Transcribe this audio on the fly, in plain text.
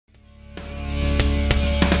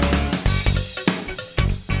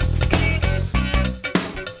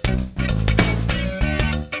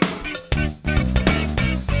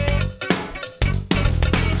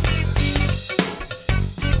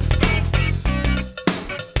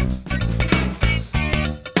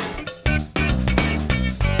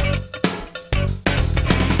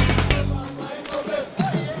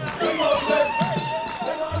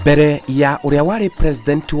Mbere ya uria wari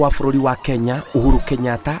president wa bururi wa Kenya Uhuru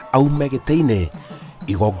Kenyatta aume gĩtĩ-inĩ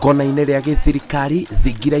igongona-inĩ rĩa gĩthirikari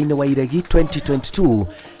thingira-inĩ wa iregi 2022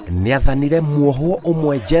 nĩathanire mwohwo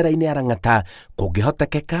ũmwe njera-inĩ ya Lang'ata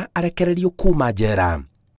kũngĩhotekeka arekererio kuuma njera.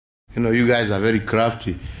 You know, you guys are very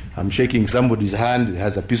crafty. I'm shaking somebody's hand. It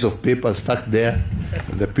has a piece of paper stuck there.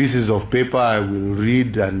 The pieces of paper I will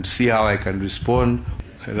read and see how I can respond.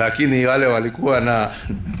 Lakini wale walikuwa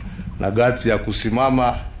na guts ya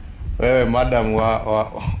kusimama. Wewe madam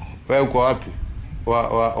wewe uko wapi?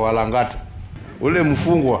 Wa Lang'ata. Ule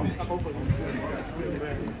mfungwa.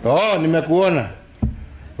 Oh, nimekuona.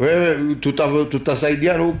 Wewe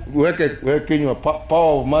tutasaidiana weke kinywa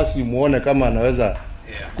power of mercy muone kama anaweza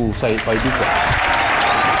kusaidika.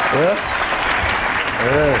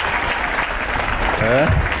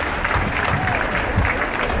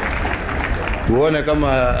 Tuone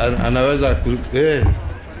kama anaweza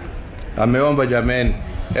ameomba jameni.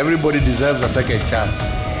 Everybody deserves a second chance.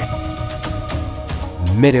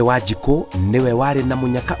 Mary Wanjiku niwe wari na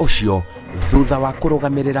munyaka ucio thutha wa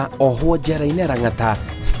kurugamirira ohwo njera-inĩ ya Lang'ata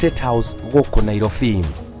State House gũkũ Nairobi.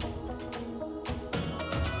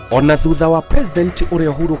 Ona thutha wa president uria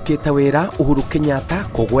uhurukite wira Uhuru Kenyatta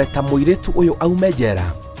kugweta muiritu uyu aume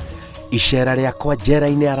njera, icera riakwa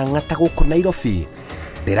njera-inĩ ya Lang'ata gũkũ Nairobi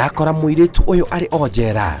ndirakora muiritu uyu ari o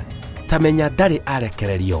njera, tamenya ndaarĩ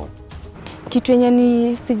arekererio. Kitu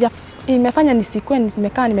yenye imefanya nisikue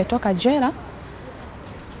nimekaa nimetoka njera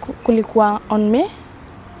kulikuwa on May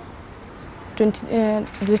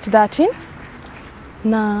 2013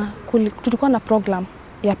 na tulikuwa na program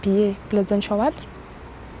ya PA Presidential Award,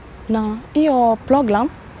 na hiyo program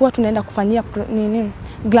huwa tunaenda kufanyia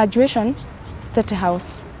graduation State House,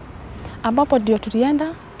 ambapo ndio tulienda.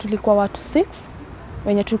 Tulikuwa watu 6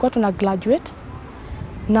 wenye tulikuwa tuna graduate,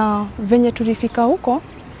 na venye tulifika huko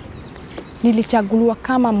nilichaguliwa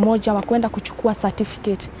kama mmoja wa kwenda kuchukua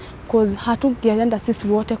certificate, cause hatugeenda sisi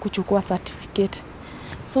wote kuchukua certificate.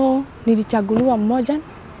 So nilichaguliwa mmoja,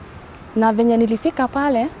 na venye nilifika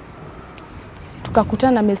pale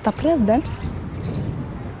tukakutana na Mr. President.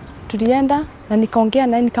 Tulienda na nikaongea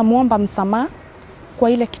naye, nikamuomba msamaha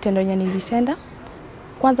kwa ile kitendo yenye nilitenda.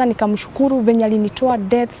 Kwanza nikamshukuru venye alinitoa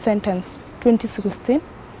death sentence 2016.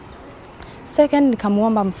 Second,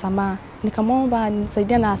 nikamuomba msamaha. Nikamuomba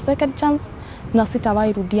nisaidia na second chance na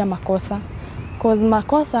sitawahi rudia makosa. Cause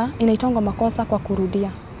makosa inaitangwa makosa kwa kurudia.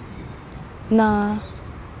 Na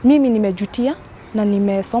mimi nimejutia na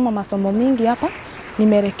nimesoma masomo mingi hapa,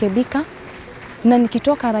 nimerekebika, na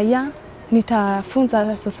nikitoka raia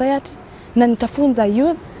nitafunza society na nitafunza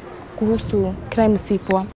youth kuhusu crime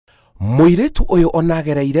sipwa. Muiritu uyu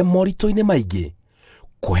onagereire morito-inĩ maingĩ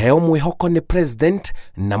kuheo mwihoko ni president,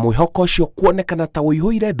 na mwihoko ucio kuonekana ta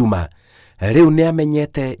uihũire nduma. Riu ni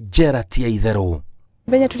amenyete njera ti itheru.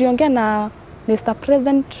 Venye tuliongea na Mr.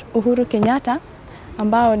 President Uhuru Kenyatta,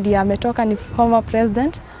 ambao ndiye ametoka ni former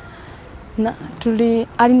president, na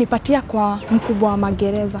alinipatia kwa mkubwa wa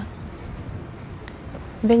magereza.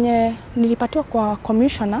 Venye nilipatiwa kwa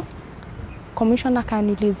commissioner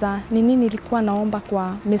kaniuliza ni nini nilikuwa naomba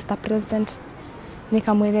kwa Mr. President.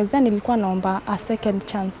 Nikamwelezea nilikuwa naomba a second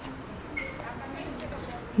chance,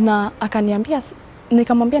 na akaniambia,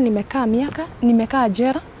 nikamwambia nimekaa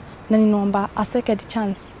jela na ninaomba a second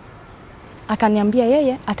chance. Akaniambia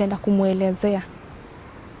yeye ataenda kumuelezea.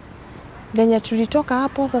 Venye tulitoka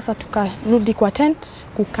hapo sasa tukarudi kwa tent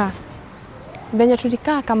kukaa. Venye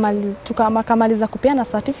tulikaa tukamaliza kupeana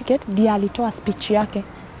certificate, ndiye alitoa speech yake.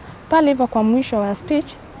 Pale hivyo kwa mwisho wa speech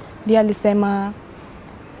ndiye alisema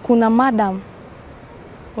kuna madam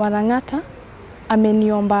wa Lang'ata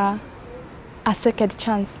ameniomba a second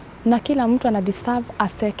chance, na kila mtu ana deserve a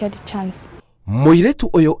second chance. Muiritu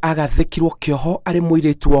uyu agathikirwo kioho ari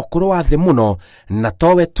muiritu wa kuru wa thi muno, na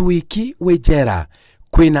towe tu wiki wi njera,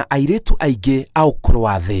 kwina airitu aingi au kuru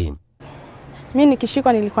wa thi. Mimi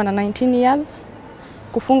nikishikwa nilikuwa na 19 years,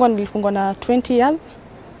 kufungwa nilifungwa na 20 years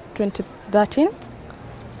 2013,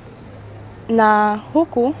 na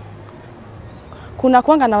huku kuna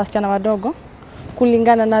kuanga na wasichana wadogo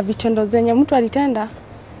kulingana na vitendo zenye mtu alitenda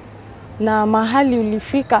na mahali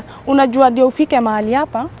ulifika. Unajua ndio ufike mahali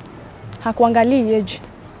hapa hakuangalii age,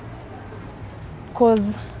 cause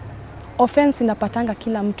offense inapatanga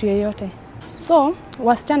kila mtu yeyote. So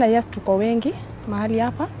wasichana yes tuko wengi mahali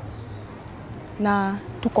hapa, na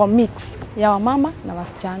tuko mix ya wamama na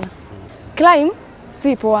wasichana. Crime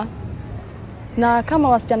si poa, na kama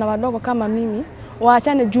wasichana wadogo kama mimi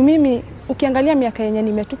waachane juu. Mimi ukiangalia miaka yenye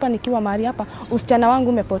nimetupa nikiwa mahali hapa, usichana wangu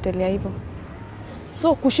umepotelea hivyo.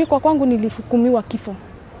 So kushikwa kwangu nilihukumiwa kifo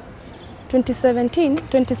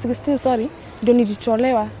 2016 ndio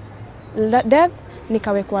nilitolewa death,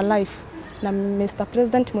 nikawekwa life na Mr.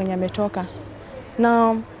 President mwenye ametoka.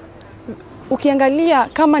 Na ukiangalia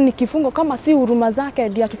kama ni kifungo, kama si huruma zake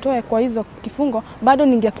ndio tutoe kwa hizo kifungo, bado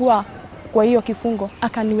ningekuwa kwa hiyo kifungo.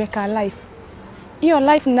 Akaniweka life. Hiyo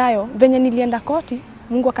life nayo venye nilienda koti,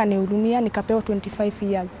 Mungu akanihurumia nikapewa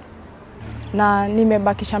 25 years. Na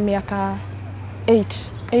nimebakisha miaka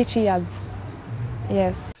 8 years.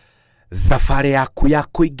 Yes. Thabarĩ yaku ya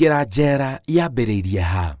kũingĩra njera yambĩrĩirie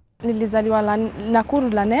ha? Nilizaliwa Nakuru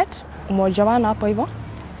Lanet, mmoja wana hapo hivyo.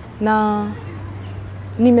 Na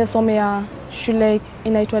nimesomea shule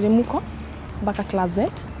inaitwa Rimuko mpaka class 8.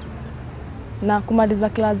 Na kumaliza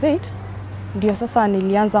class 8 ndio sasa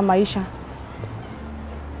nilianza maisha.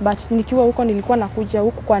 But nikiwa huko nilikuwa nakuja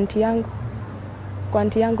huku kwa aunti yangu. Kwa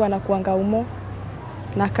aunti yangu anakuanga Umo.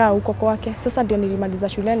 Nakaa huko kwake. Sasa ndio nilimaliza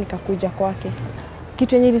shule nikakuja kwake.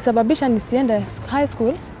 Kitu yenye ilisababisha nisiende high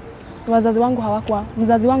school, mzazi wangu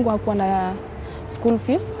hakuwa na school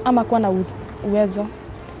fees ama kuwa na uwezo.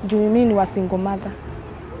 Juu mimi ni wa single mother.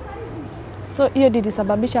 So hiyo ndio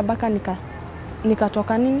ilisababisha mpaka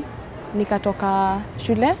nikatoka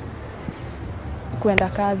shule kuenda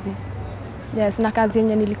kazi. Yes, na kazi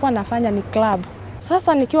yenye nilikuwa nafanya ni club.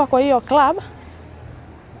 Sasa nikiwa kwa hiyo club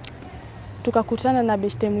tukakutana na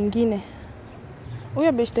beshte mwingine.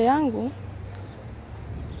 Huyo beshte yangu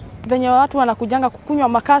venye watu wanakujanga kukunywa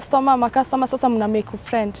makastoma sasa mna make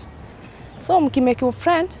friend. So mkimake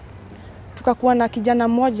friend tukakuwa na kijana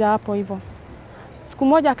mmoja hapo hivyo. Siku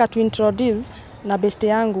moja akatuintroduce na beshte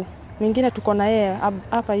yangu. Mwingine tuko na yeye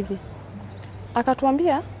hapa hivi.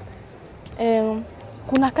 Akatuambia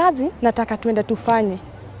kuna kazi nataka tuende tufanye.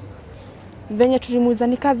 Venye tulimuuliza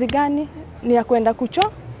ni kazi gani? Ni ya kwenda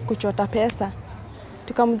kuchota pesa.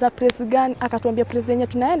 Tukamuuliza place gani? Akatuambia place yenye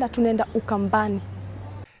tunaenda Ukambani.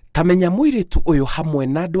 Tamenya mũirĩtu ũyũ hamwe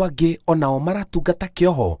na andũ angĩ onao maratungata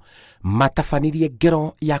kĩoho matabanirie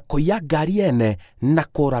ngero ya kũiya ngari ene na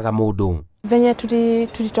kũraga mũndũ. Venye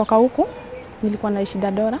tulitoka huku nilikuwa naishi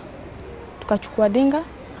Dadora, tukachukua dinga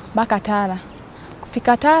mpaka Tara.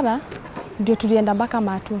 Kufika Tara ndio tulienda mpaka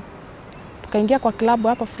Matu. Tukaingia kwa klabu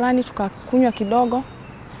hapo fulani tukakunywa kidogo.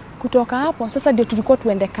 Kutoka hapo sasa ndio tulikuwa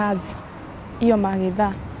tuende kazi. Hiyo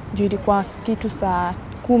magedha ndio ilikuwa kitu saa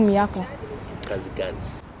 10 hapo. Kazi gani?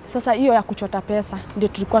 Sasa hiyo ya kuchota pesa ndio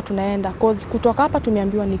tulikuwa tunaenda. Cause kutoka hapa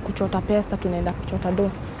tumeambiwa ni kuchota pesa, tunaenda kuchota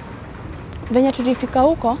do. Venye tulifika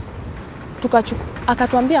huko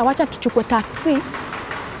akatuambia wacha tuchukue taxi.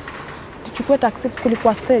 Tuchukue taxi,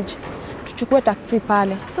 kulikuwa stage. Tuchukue taxi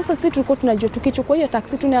pale. Sasa sisi tulikuwa tunajua tukichukua hiyo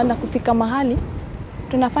taxi tunaenda kufika mahali.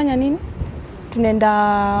 Tunafanya nini?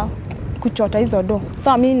 Tunaenda kuchota hizo do.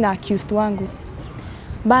 Sasa mimi na accused wangu.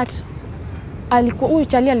 But huyu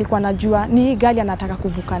chali alikuwa anajua ni hii gari anataka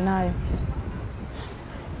kuvuka nayo.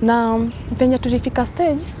 Na venye tulifika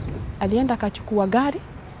stage, alienda akachukua gari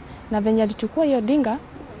na venye alichukua hiyo dinga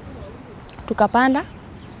tukapanda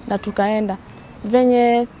na tukaenda.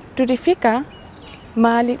 Venye tulifika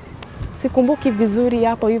mahali sikumbuki vizuri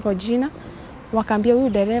hapo hivyo jina, wakaambia huyu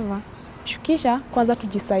dereva shukisha kwanza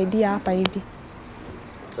tujisaidia hapa hivi.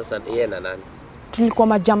 Sasa yeye na nani? Tulikuwa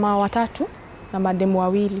majamaa 3 na mademu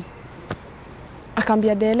 2.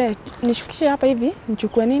 Akaambia dele nishukishe hapa hivi,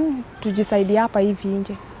 nichukue nini tujisaidie hapa hivi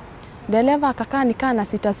nje. Dereva akakaa nikaa na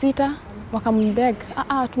sita, wakambeg,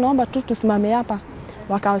 tunaomba tu tusimame hapa.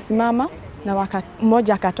 Wakasimama na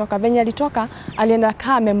mmoja akatoka. Venye alitoka alienda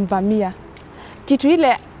kaa amemvamia. Kitu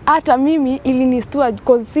ile hata mimi ilinistua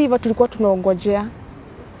cause hivyo tulikuwa tunaongojea.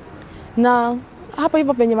 Na hapa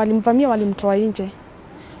hivyo venye walimvamia walimtoa nje.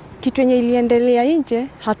 Kitu yenye iliendelea nje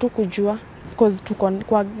hatukujua cause tuko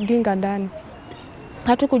kwa dinga ndani.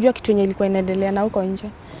 Hatukujua kitu yenye ilikuwa inaendelea na huko nje.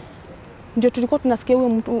 Ndio tulikuwa tunasikia huyo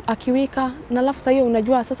mtu akiwika na alafu sasa hiyo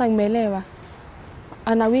unajua sasa umeelewa.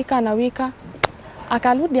 Anawika.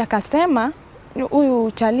 Akarudi akasema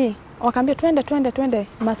huyu chali, wakaambia twende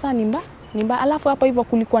masaa nimba. Alafu hapo hivyo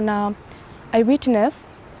kulikuwa na eyewitness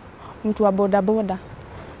mtu wa bodaboda.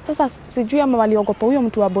 Sasa sijui ama waliogopa huyo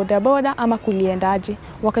mtu wa bodaboda ama kuliendaje.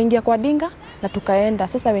 Wakaingia kwa dinga na tukaenda.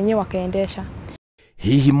 Sasa wenyewe wakaendesha.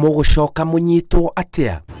 Hihi mũgũcoka mũnyitwo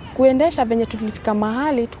atĩa? Kuendesha venye tulifika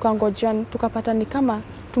mahali tukangojea tukapata ni kama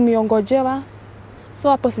tumiongojewa. So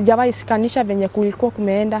hapo sijawahi sikanisha venye kulikuwa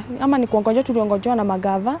kumeenda. Ama ni kuongojewa tuliongojewa na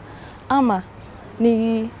magava ama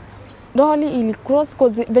ni lori ili cross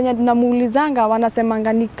cause venye tunamuulizanga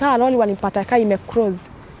wanasemanga ni kaa lori walipata kaa ime cross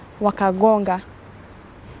wakagonga.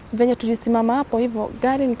 Venye tulisimama hapo hivyo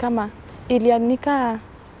gari ni kama ilianika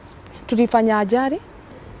tulifanya ajali.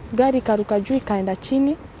 Gari karuka juu ikaenda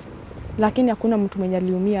chini lakini hakuna mtu mwenye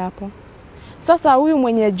aliumia hapo. Sasa huyu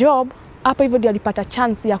mwenye job hapo hivyo ndio alipata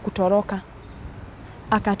chance ya kutoroka.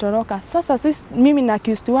 akatoroka. Sasa sisi, mimi na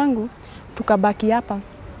accused wangu tukabaki hapa.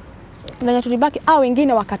 Venye tulibaki,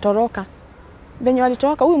 wengine wakatoroka. Venye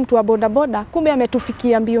walitoroka, huyu mtu wa bodaboda kumbe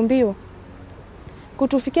ametufikia mbio mbio.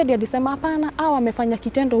 Kutufikia ndio alisema hapana, amefanya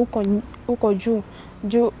kitendo huko juu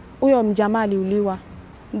huyo mjamaa aliuliwa.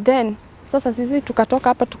 Then sasa sisi tukatoka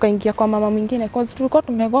hapa tukaingia kwa mama mwingine, cause tulikuwa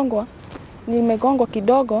nimegongwa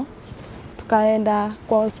kidogo, tukaenda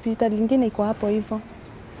kwa hospitali nyingine iko hapo hivyo.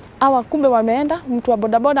 Kumbe wameenda, mtu wa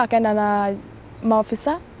bodaboda akaenda na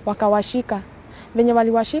maofisa wakawashika. Venye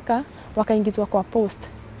waliwashika wakaingizwa kwa post.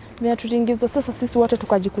 Venye tuliingizwa sasa sisi wote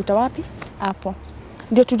tukajikuta wapi? Hapo.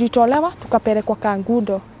 Ndio tulitolewa tukapelekwa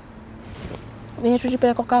Kangundo. Venye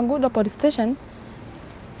tulipelekwa Kangundo police station.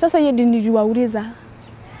 Sasa hiyo ndio niliwauliza,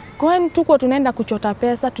 kwani tuko tunaenda kuchota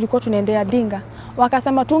pesa, tulikuwa tunaendea dinga?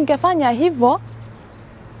 Wakasema tungefanya hivyo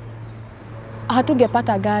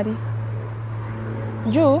hatungepata gari.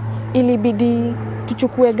 Juu ilibidi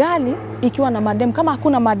tuchukue gari ikiwa na madem. Kama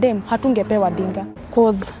hakuna madem hatungepewa dinga.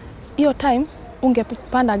 Cause hiyo time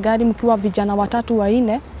ungepanda gari mkiwa vijana 3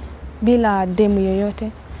 4 bila demu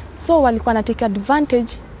yoyote. So walikuwa na take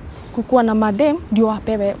advantage kukuwa na madem ndio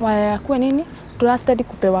wapewe wakuwe nini? Trusted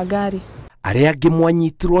kupewa gari. Aria angĩ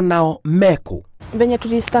mwanyitirwo nao meko. Venye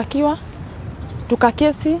tulistakiwa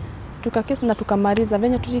tukakesi na tukamaliza.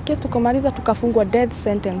 Venye tulikesi tukamaliza tukafungwa death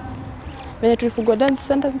sentence. Venye tulifungwa death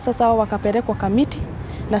sentence sasa wao wakapelekwa kamiti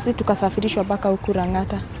na sisi tukasafirishwa mpaka huku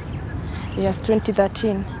Lang'ata. Yes,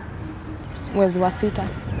 2013 mwezi wa 6.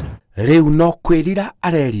 Leo no kwirira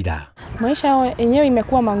arerira. Maisha yenyewe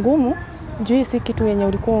imekuwa magumu juu si kitu yenye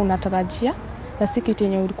ulikuwa unatarajia na si kitu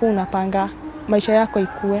yenye ulikuwa unapanga maisha yako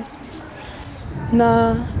ikue.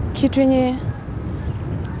 Na kitu yenye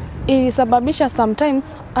ilisababisha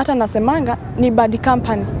sometimes hata nasemanga ni bad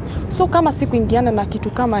company. So kama sikuingiana na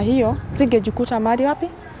kitu kama hiyo, singejikuta mahali wapi?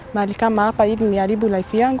 Mahali kama hapa ili niharibu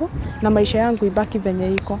life yangu na maisha yangu ibaki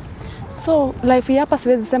venye iko. So life hapa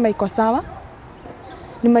siwezi sema iko sawa.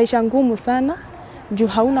 Ni maisha ngumu sana juu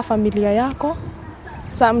hauna familia yako.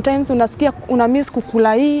 Sometimes unasikia una miss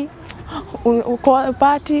kukula hii, uko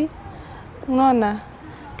party, unaona,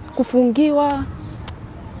 kufungiwa.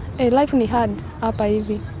 Life ni hard hapa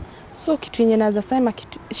hivi. So kitu yenye naweza sema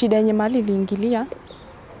shida yenye mali iliingilia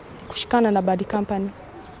kushikana na bad company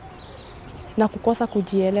na kukosa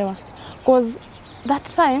kujielewa. Cause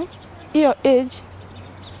that time hiyo age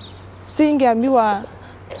singeambiwa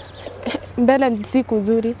mbele siku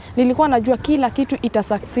nzuri. Nilikuwa najua kila kitu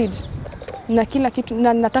succeed. Na kila kitu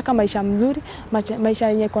na nataka maisha mzuri, maisha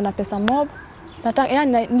yenye iko na pesa mob.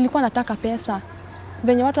 Nilikuwa nataka pesa.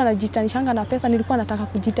 Venye watu wanajitanishanga na pesa, nilikuwa nataka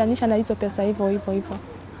kujitanisha na hizo pesa hivyo.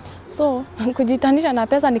 So kujitanisha na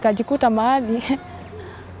pesa nikajikuta mahali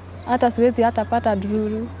hata siwezi hata pata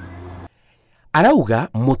nduru. Arauga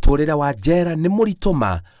muturire wa njera ni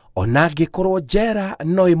murituma ona angikorwo njera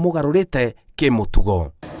no imugarurite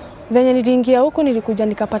kimutugo. Venye niliingia huku nilikuja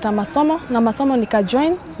nikapata masomo na masomo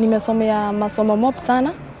nikajoin. Nimesomea masomo mob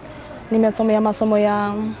sana. Nimesomea masomo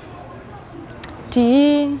ya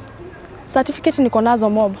TE, certificate niko nazo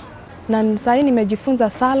mob. Na sasa nimejifunza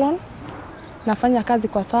salon. Nafanya kazi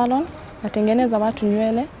kwa salon, natengeneza watu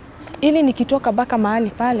nywele. Ili nikitoka baka mahali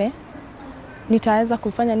pale nitaweza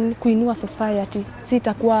kufanya nini? Kuinua society.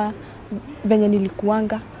 Sitakuwa venye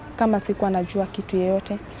nilikuanga kama sikuwa najua kitu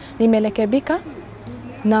yeyote. Nimelekebika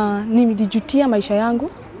na nilijutia maisha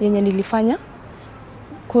yangu yenye nilifanya.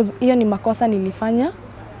 Hiyo ni makosa nilifanya.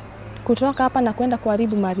 Kutoka hapa na kwenda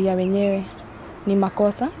kuharibu Maria wenyewe ni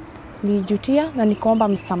makosa. Nilijutia na nikaomba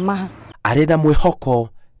msamaha. Arenda mwihoko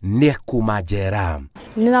ni kuuma njera.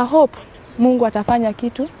 Nina hope Mungu atafanya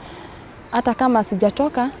kitu. Hata kama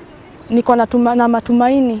sijatoka niko na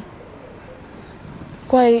matumaini.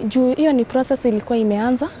 Kwa juu hiyo ni process ilikuwa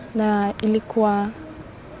imeanza na ilikuwa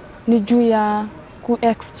ni juu ya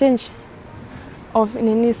exchange of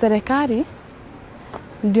nini serikali.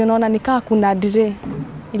 Ndio naona nikaa kuna delay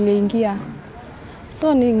iliingia.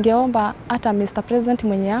 So ningeomba hata Mr. President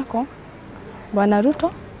mwenye yako Bwana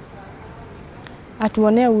Ruto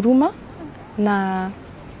atuonee huruma na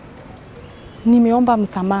nimeomba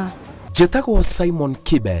msamaha. Njĩtagwo Simon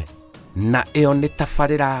Kibe na ĩyo nĩ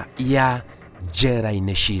tabarĩra ya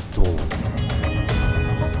njera-inĩ citũ.